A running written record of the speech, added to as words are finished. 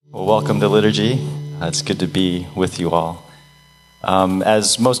Well, welcome to Liturgy. It's good to be with you all.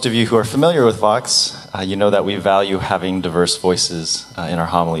 As most of you who are familiar with Vox, you know that we value having diverse voices in our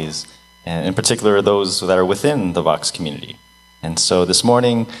homilies, and in particular those that are within the Vox community. And so this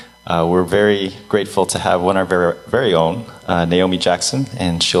morning, we're very grateful to have one of our very own, Naomi Jackson,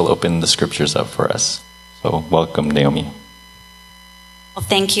 and she'll open the scriptures up for us. So welcome, Naomi. Well,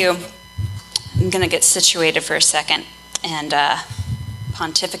 thank you. I'm going to get situated for a second and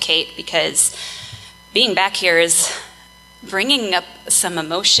pontificate, because being back here is bringing up some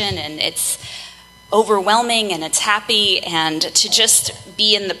emotion, and it's overwhelming and it's happy, and to just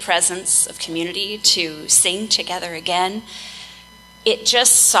be in the presence of community, to sing together again, it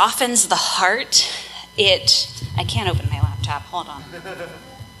just softens the heart. I can't open my laptop, hold on.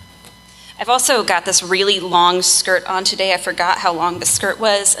 I've also got this really long skirt on today. I forgot how long the skirt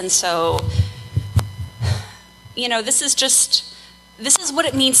was, and so, this is what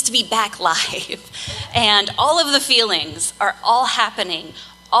it means to be back live. And all of the feelings are all happening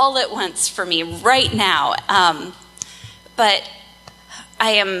all at once for me right now. But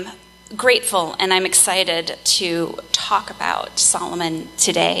I am grateful and I'm excited to talk about Solomon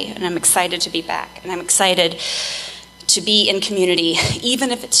today. And I'm excited to be back. And I'm excited to be in community, even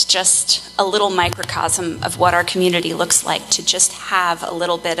if it's just a little microcosm of what our community looks like, to just have a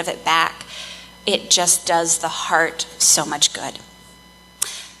little bit of it back. It just does the heart so much good.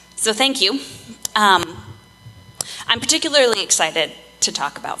 So thank you. I'm particularly excited to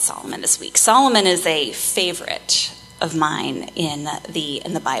talk about Solomon this week. Solomon is a favorite of mine in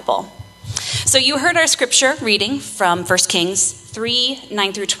the Bible. So you heard our scripture reading from 1 Kings 3,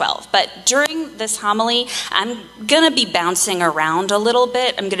 9 through 12. But during this homily, I'm going to be bouncing around a little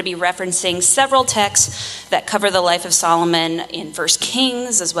bit. I'm going to be referencing several texts that cover the life of Solomon in 1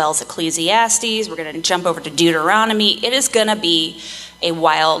 Kings as well as Ecclesiastes. We're going to jump over to Deuteronomy. It is going to be a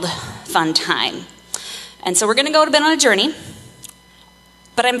wild, fun time. And so we're going to go a bit on a journey.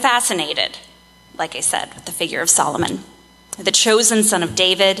 But I'm fascinated, like I said, with the figure of Solomon, the chosen son of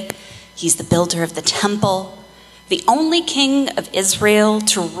David. He's the builder of the temple, the only king of Israel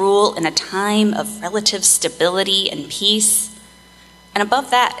to rule in a time of relative stability and peace. And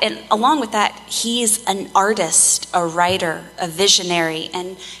above that, and along with that, he's an artist, a writer, a visionary,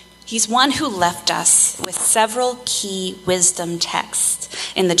 and he's one who left us with several key wisdom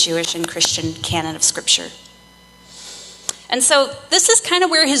texts in the Jewish and Christian canon of Scripture. And so this is kind of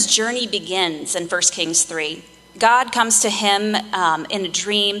where his journey begins in 1 Kings 3. God comes to him in a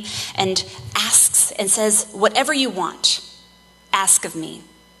dream and asks and says, "Whatever you want, ask of me."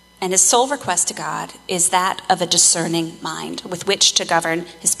 And his sole request to God is that of a discerning mind with which to govern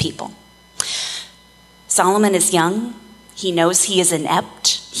his people. Solomon is young. He knows he is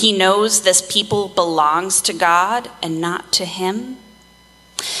inept. He knows this people belongs to God and not to him.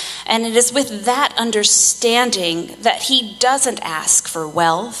 And it is with that understanding that he doesn't ask for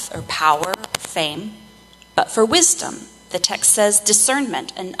wealth or power or fame, but for wisdom. The text says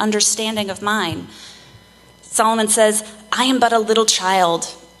discernment and understanding of mind. Solomon says, "I am but a little child.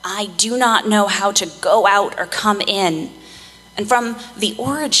 I do not know how to go out or come in." And from the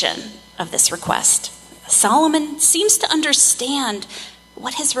origin of this request, Solomon seems to understand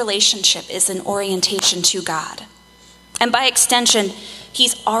what his relationship is in orientation to God. And by extension,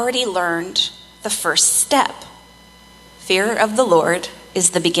 he's already learned the first step. Fear of the Lord is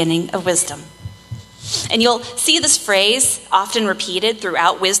the beginning of wisdom. And you'll see this phrase often repeated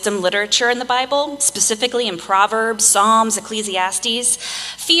throughout wisdom literature in the Bible, specifically in Proverbs, Psalms, Ecclesiastes.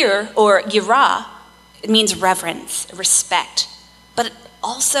 Fear, or yirah, it means reverence, respect, but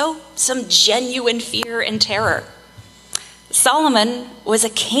also some genuine fear and terror. Solomon was a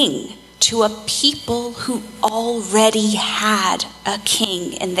king to a people who already had a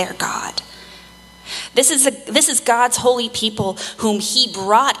king in their God. This is God's holy people whom he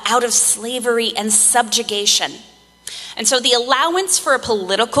brought out of slavery and subjugation. And so the allowance for a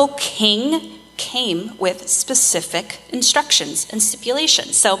political king came with specific instructions and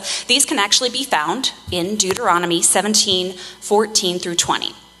stipulations. So these can actually be found in Deuteronomy 17, 14 through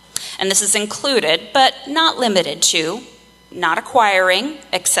 20. And this is included, but not limited to, not acquiring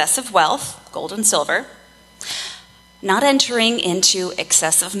excessive wealth, gold and silver, not entering into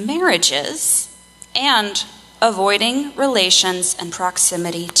excessive marriages, and avoiding relations and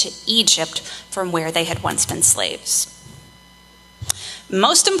proximity to Egypt from where they had once been slaves.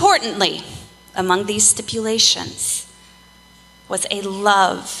 Most importantly, among these stipulations was a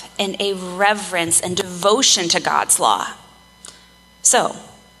love and a reverence and devotion to God's law. So,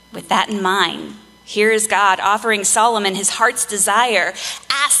 with that in mind, here is God offering Solomon his heart's desire.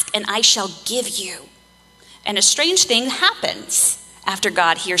 "Ask and I shall give you." And a strange thing happens after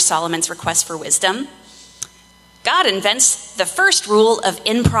God hears Solomon's request for wisdom, God invents the first rule of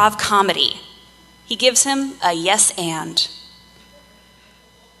improv comedy. He gives him a yes and.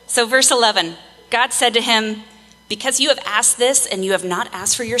 So verse 11, God said to him, because you have asked this and you have not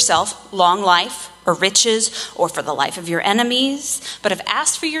asked for yourself long life or riches or for the life of your enemies, but have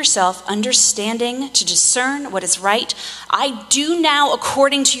asked for yourself understanding to discern what is right, I do now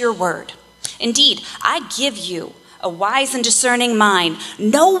according to your word. Indeed, I give you a wise and discerning mind.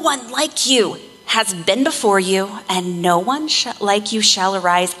 No one like you has been before you, and no one like you shall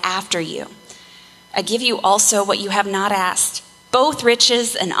arise after you. I give you also what you have not asked, both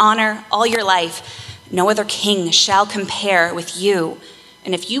riches and honor all your life. No other king shall compare with you.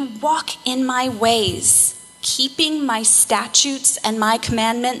 And if you walk in my ways, keeping my statutes and my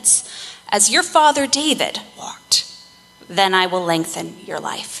commandments, as your father David walked, then I will lengthen your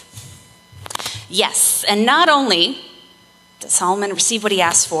life. Yes, and not only does Solomon receive what he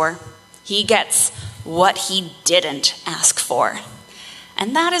asked for, he gets what he didn't ask for.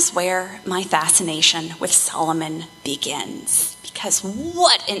 And that is where my fascination with Solomon begins. Because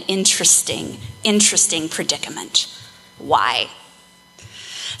what an interesting predicament. Why?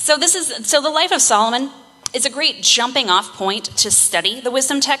 So the life of Solomon is a great jumping off point to study the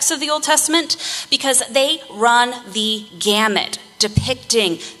wisdom texts of the Old Testament because they run the gamut,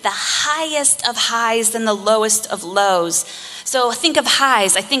 depicting the highest of highs and the lowest of lows. So think of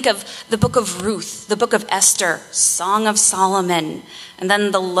highs. I think of the book of Ruth, the book of Esther, Song of Solomon, and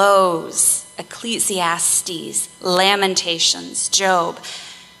then the lows, Ecclesiastes, Lamentations, Job.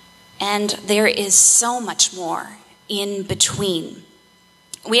 And there is so much more in between.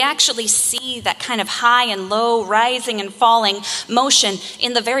 We actually see that kind of high and low, rising and falling motion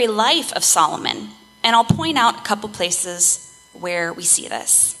in the very life of Solomon. And I'll point out a couple places where we see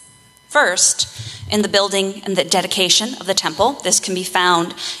this. First, in the building and the dedication of the temple. This can be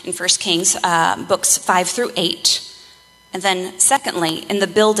found in 1 Kings books 5 through 8. And then secondly, in the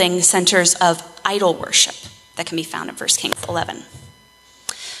building centers of idol worship. That can be found in 1 Kings 11.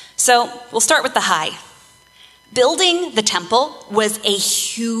 So we'll start with the high. Building the temple was a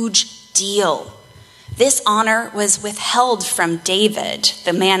huge deal. This honor was withheld from David,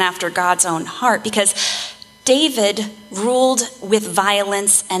 the man after God's own heart, because David ruled with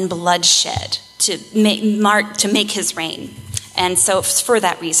violence and bloodshed to make his reign. And so it's for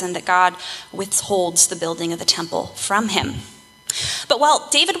that reason that God withholds the building of the temple from him. But while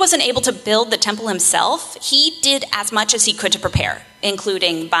David wasn't able to build the temple himself, he did as much as he could to prepare,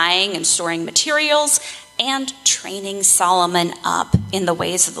 including buying and storing materials and training Solomon up in the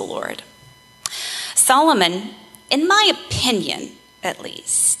ways of the Lord. Solomon, in my opinion at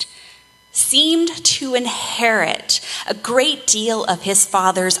least, seemed to inherit a great deal of his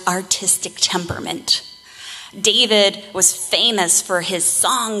father's artistic temperament. David was famous for his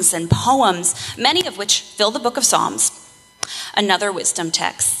songs and poems, many of which fill the book of Psalms. Another wisdom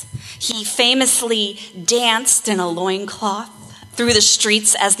text. He famously danced in a loincloth through the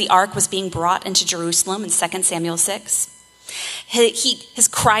streets as the ark was being brought into Jerusalem in 2 Samuel 6. His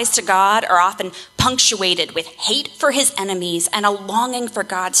cries to God are often punctuated with hate for his enemies and a longing for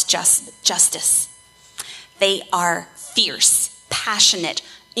God's justice. They are fierce, passionate,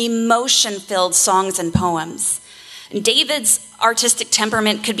 emotion-filled songs and poems. David's artistic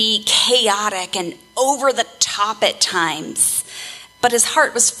temperament could be chaotic and over the top at times, but his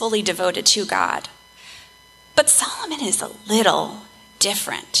heart was fully devoted to God. But Solomon is a little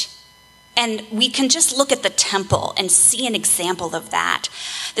different. And we can just look at the temple and see an example of that.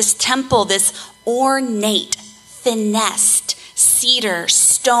 This temple, this ornate, finessed cedar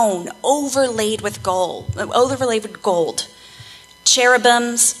stone overlaid with gold.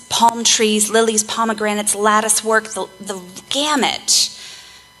 Cherubims, palm trees, lilies, pomegranates, lattice work, the gamut.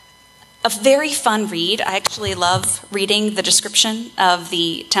 A very fun read. I actually love reading the description of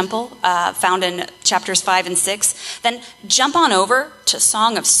the temple found in chapters 5 and 6. Then jump on over to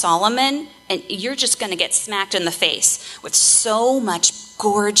Song of Solomon, and you're just going to get smacked in the face with so much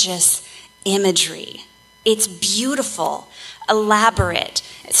gorgeous imagery. It's beautiful, elaborate,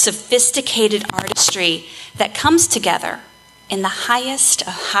 sophisticated artistry that comes together in the highest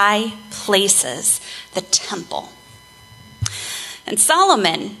of high places, the temple. And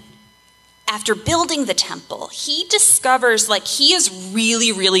Solomon, after building the temple, he discovers he is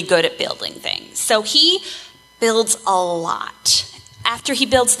really, really good at building things. So he builds a lot. After he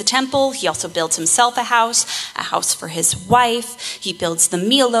builds the temple, he also builds himself a house for his wife. He builds the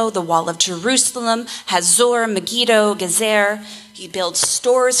Millo, the wall of Jerusalem, Hazor, Megiddo, Gezer. He builds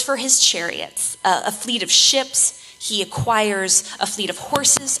stores for his chariots, a fleet of ships. He acquires a fleet of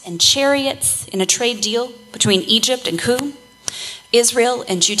horses and chariots in a trade deal between Egypt and Cu. Israel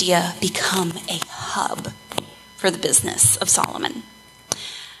and Judea become a hub for the business of Solomon.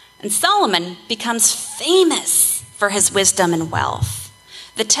 And Solomon becomes famous for his wisdom and wealth.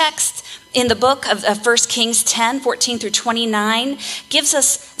 The text in the book of 1 Kings 10, 14 through 29 gives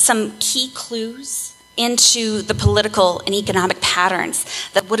us some key clues into the political and economic patterns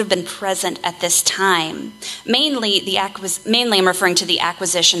that would have been present at this time. Mainly I'm referring to the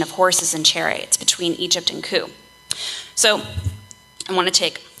acquisition of horses and chariots between Egypt and Ku. So I want to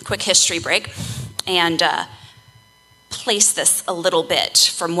take a quick history break and place this a little bit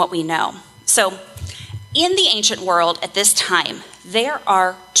from what we know. So in the ancient world at this time, there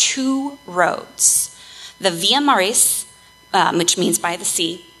are two roads, the Via Maris, which means by the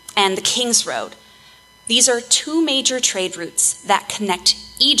sea, and the King's Road. These are two major trade routes that connect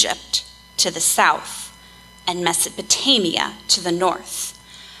Egypt to the south and Mesopotamia to the north.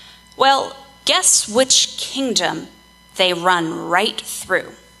 Well, guess which kingdom they run right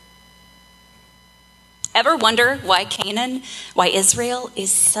through? Ever wonder why Israel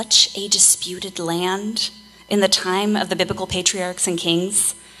is such a disputed land in the time of the biblical patriarchs and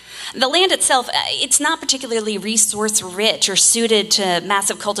kings? The land itself, it's not particularly resource rich or suited to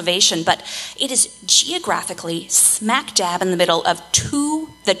massive cultivation, but it is geographically smack dab in the middle of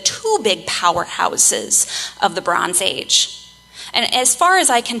the two big powerhouses of the Bronze Age. And as far as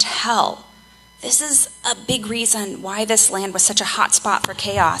I can tell, this is a big reason why this land was such a hot spot for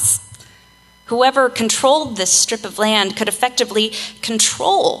chaos. Whoever controlled this strip of land could effectively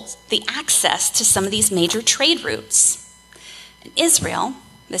control the access to some of these major trade routes. And Israel,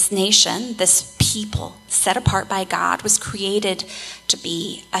 this nation, this people set apart by God, was created to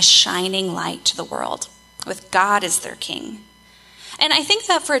be a shining light to the world, with God as their king. And I think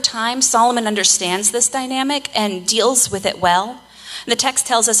that for a time, Solomon understands this dynamic and deals with it well. The text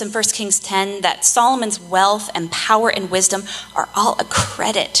tells us in 1 Kings 10 that Solomon's wealth and power and wisdom are all a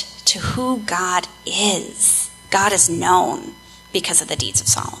credit to who God is. God is known because of the deeds of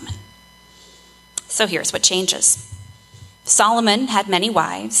Solomon. So here's what changes. Solomon had many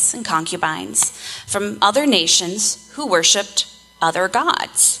wives and concubines from other nations who worshipped other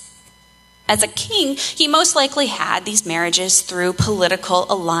gods. As a king, he most likely had these marriages through political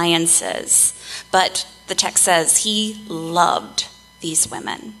alliances, but the text says he loved these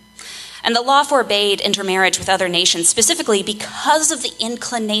women. And the law forbade intermarriage with other nations, specifically because of the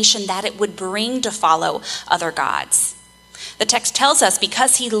inclination that it would bring to follow other gods. The text tells us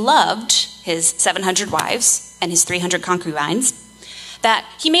because he loved his 700 wives and his 300 concubines, that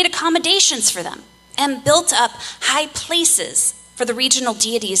he made accommodations for them and built up high places for the regional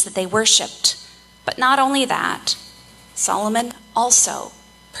deities that they worshipped. But not only that, Solomon also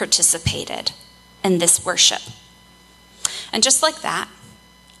participated in this worship. And just like that,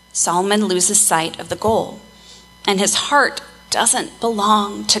 Solomon loses sight of the goal, and his heart doesn't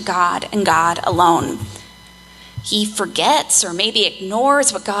belong to God and God alone. He forgets or maybe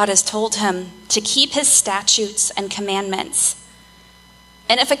ignores what God has told him to keep his statutes and commandments.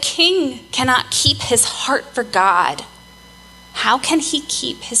 And if a king cannot keep his heart for God, how can he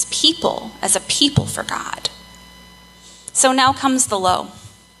keep his people as a people for God? So now comes the low.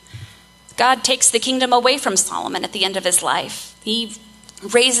 God takes the kingdom away from Solomon at the end of his life. He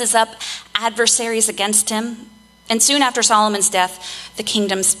raises up adversaries against him. And soon after Solomon's death, the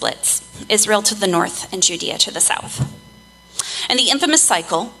kingdom splits, Israel to the north and Judea to the south. And the infamous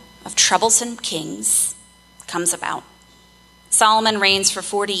cycle of troublesome kings comes about. Solomon reigns for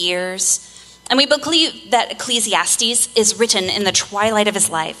 40 years, and we believe that Ecclesiastes is written in the twilight of his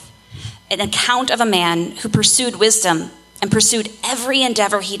life, an account of a man who pursued wisdom and pursued every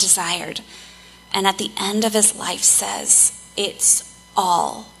endeavor he desired, and at the end of his life says, it's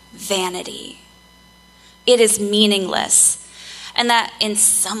all vanity. It is meaningless. And that in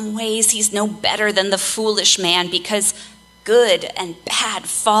some ways he's no better than the foolish man because good and bad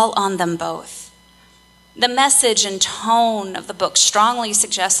fall on them both. The message and tone of the book strongly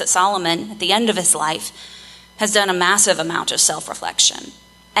suggests that Solomon, at the end of his life, has done a massive amount of self-reflection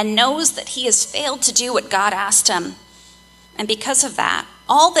and knows that he has failed to do what God asked him. And because of that,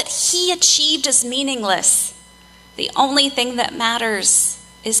 all that he achieved is meaningless. The only thing that matters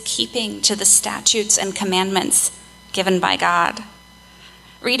is keeping to the statutes and commandments given by God.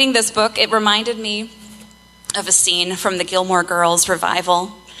 Reading this book, it reminded me of a scene from the Gilmore Girls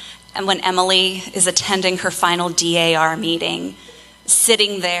revival, and when Emily is attending her final DAR meeting,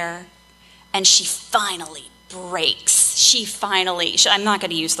 sitting there, and she finally breaks. I'm not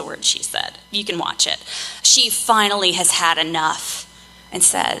going to use the word she said. You can watch it. She finally has had enough and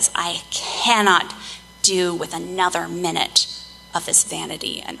says, I cannot do with another minute of this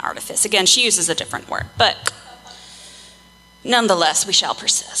vanity and artifice. Again, she uses a different word, but Nonetheless, we shall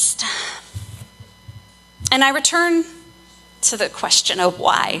persist. And I return to the question of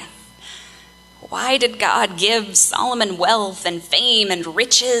why. Why did God give Solomon wealth and fame and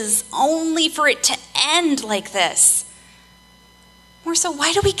riches only for it to end like this? More so,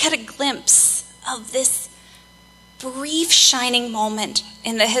 why do we get a glimpse of this brief shining moment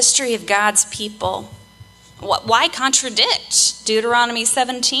in the history of God's people? Why contradict Deuteronomy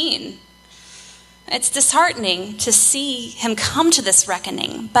 17? It's disheartening to see him come to this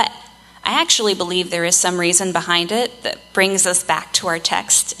reckoning, but I actually believe there is some reason behind it that brings us back to our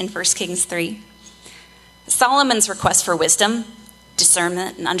text in 1 Kings 3. Solomon's request for wisdom,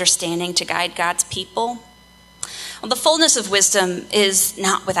 discernment, and understanding to guide God's people. Well, the fullness of wisdom is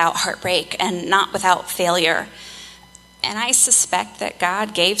not without heartbreak and not without failure. And I suspect that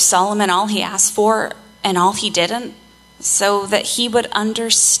God gave Solomon all he asked for and all he didn't, so that he would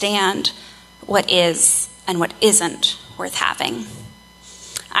understand what is and what isn't worth having.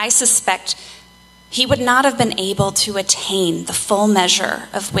 I suspect he would not have been able to attain the full measure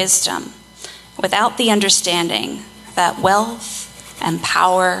of wisdom without the understanding that wealth and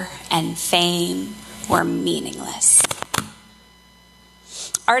power and fame were meaningless.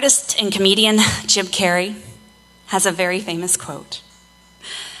 Artist and comedian Jim Carrey has a very famous quote.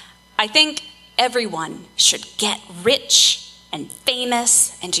 I think everyone should get rich and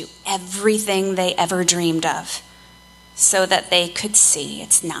famous and do everything they ever dreamed of so that they could see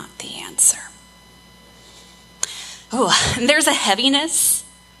it's not the answer. Oh, there's a heaviness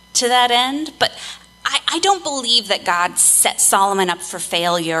to that end, but I don't believe that God set Solomon up for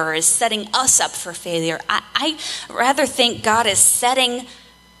failure or is setting us up for failure. I rather think God is setting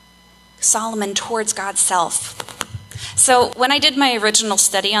Solomon towards God's self. So when I did my original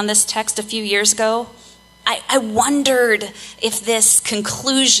study on this text a few years ago, I wondered if this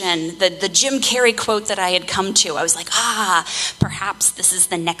conclusion, the Jim Carrey quote that I had come to, I was like, perhaps this is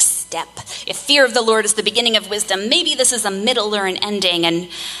the next step. If fear of the Lord is the beginning of wisdom, maybe this is a middle or an ending. And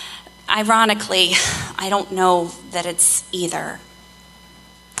ironically, I don't know that it's either.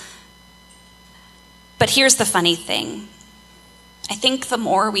 But here's the funny thing. I think the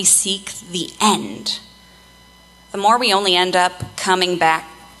more we seek the end, the more we only end up coming back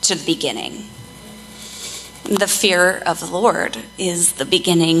to the beginning. The fear of the Lord is the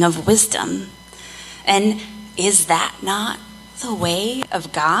beginning of wisdom. And is that not the way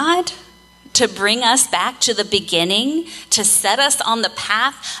of God? To bring us back to the beginning, to set us on the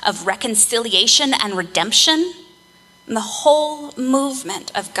path of reconciliation and redemption? And the whole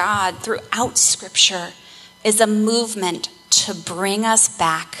movement of God throughout Scripture is a movement to bring us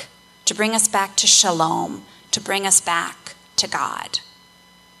back to shalom, to bring us back to God.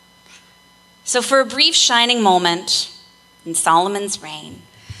 So for a brief shining moment in Solomon's reign,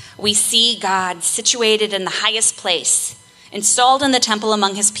 we see God situated in the highest place, installed in the temple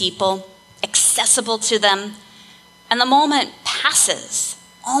among his people, accessible to them, and the moment passes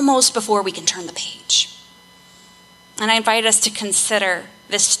almost before we can turn the page. And I invite us to consider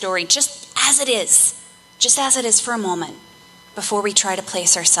this story just as it is for a moment, before we try to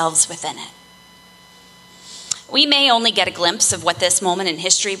place ourselves within it. We may only get a glimpse of what this moment in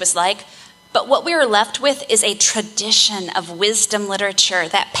history was like, but what we are left with is a tradition of wisdom literature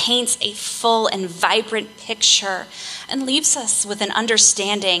that paints a full and vibrant picture and leaves us with an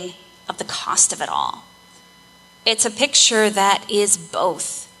understanding of the cost of it all. It's a picture that is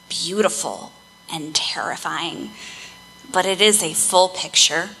both beautiful and terrifying, but it is a full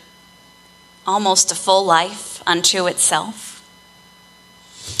picture, almost a full life unto itself.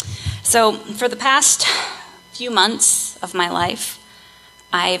 So for the past few months of my life,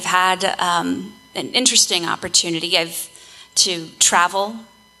 I've had an interesting opportunity. To travel,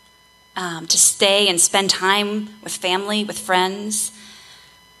 to stay and spend time with family, with friends.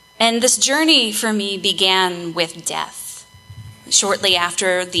 And this journey for me began with death. Shortly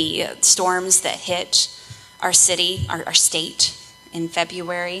after the storms that hit our city, our state in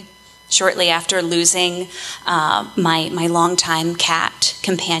February, shortly after losing my longtime cat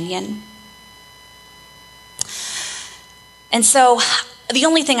companion. And so the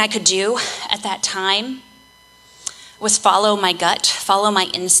only thing I could do at that time was follow my gut, follow my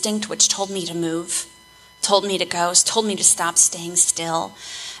instinct, which told me to move, told me to go, told me to stop staying still.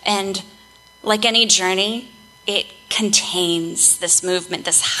 And like any journey, it contains this movement,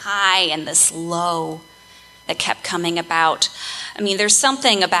 this high and this low that kept coming about. I mean, there's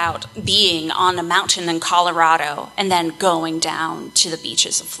something about being on a mountain in Colorado and then going down to the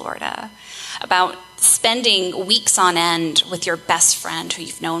beaches of Florida, about spending weeks on end with your best friend who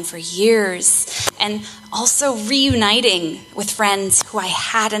you've known for years, and also reuniting with friends who I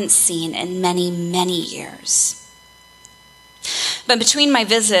hadn't seen in many, many years. But between my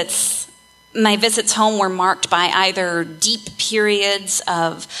visits home were marked by either deep periods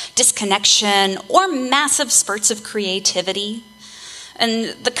of disconnection or massive spurts of creativity, and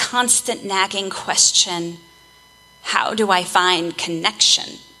the constant nagging question, how do I find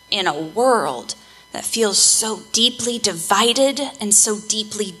connection in a world that feels so deeply divided and so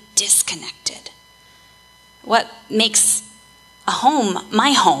deeply disconnected? What makes a home,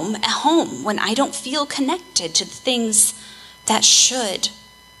 my home, a home when I don't feel connected to the things that should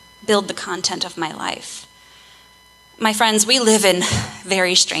build the content of my life? My friends, we live in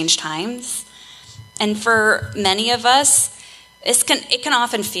very strange times, and for many of us, it can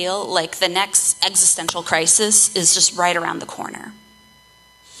often feel like the next existential crisis is just right around the corner.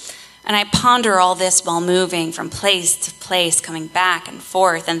 And I ponder all this while moving from place to place, coming back and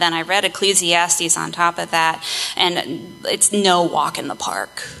forth. And then I read Ecclesiastes on top of that, and it's no walk in the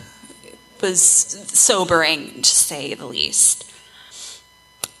park. It was sobering, to say the least.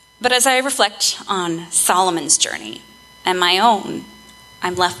 But as I reflect on Solomon's journey and my own,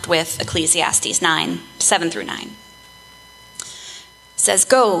 I'm left with Ecclesiastes 9, 7 through 9. It says,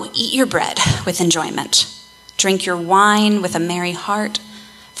 "Go, eat your bread with enjoyment. Drink your wine with a merry heart.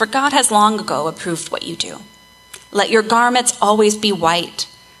 For God has long ago approved what you do. Let your garments always be white.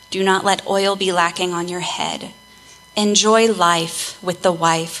 Do not let oil be lacking on your head. Enjoy life with the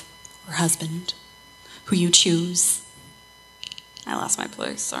wife or husband who you choose." I lost my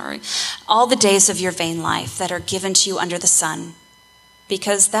place, sorry. "All the days of your vain life that are given to you under the sun,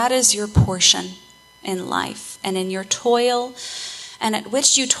 because that is your portion in life and in your toil, and at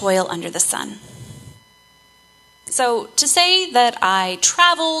which you toil under the sun." So to say that I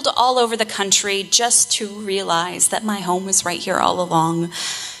traveled all over the country just to realize that my home was right here all along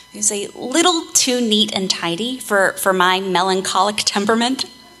is a little too neat and tidy for my melancholic temperament.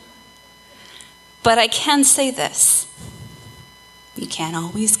 But I can say this: you can't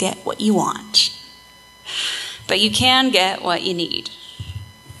always get what you want, but you can get what you need.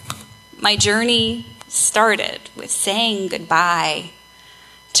 My journey started with saying goodbye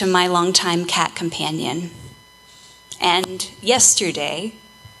to my longtime cat companion. And yesterday,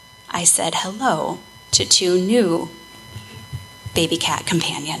 I said hello to 2 new baby cat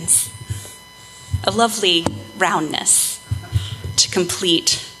companions. A lovely roundness to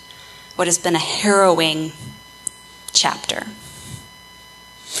complete what has been a harrowing chapter.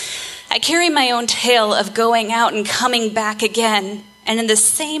 I carry my own tale of going out and coming back again, and in the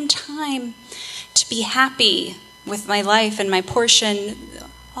same time, to be happy with my life and my portion.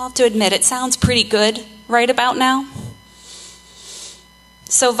 I'll have to admit, it sounds pretty good right about now.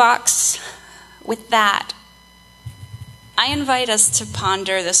 So Vox, with that, I invite us to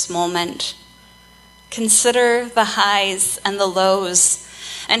ponder this moment, consider the highs and the lows,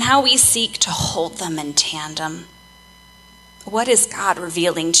 and how we seek to hold them in tandem. What is God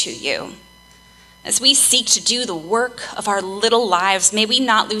revealing to you? As we seek to do the work of our little lives, may we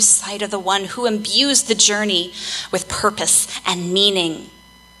not lose sight of the one who imbues the journey with purpose and meaning.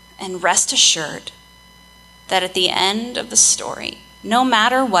 And rest assured that at the end of the story, no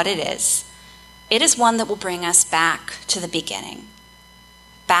matter what it is one that will bring us back to the beginning,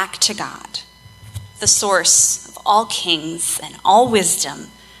 back to God, the source of all kings and all wisdom,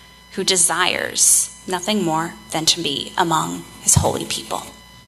 who desires nothing more than to be among his holy people.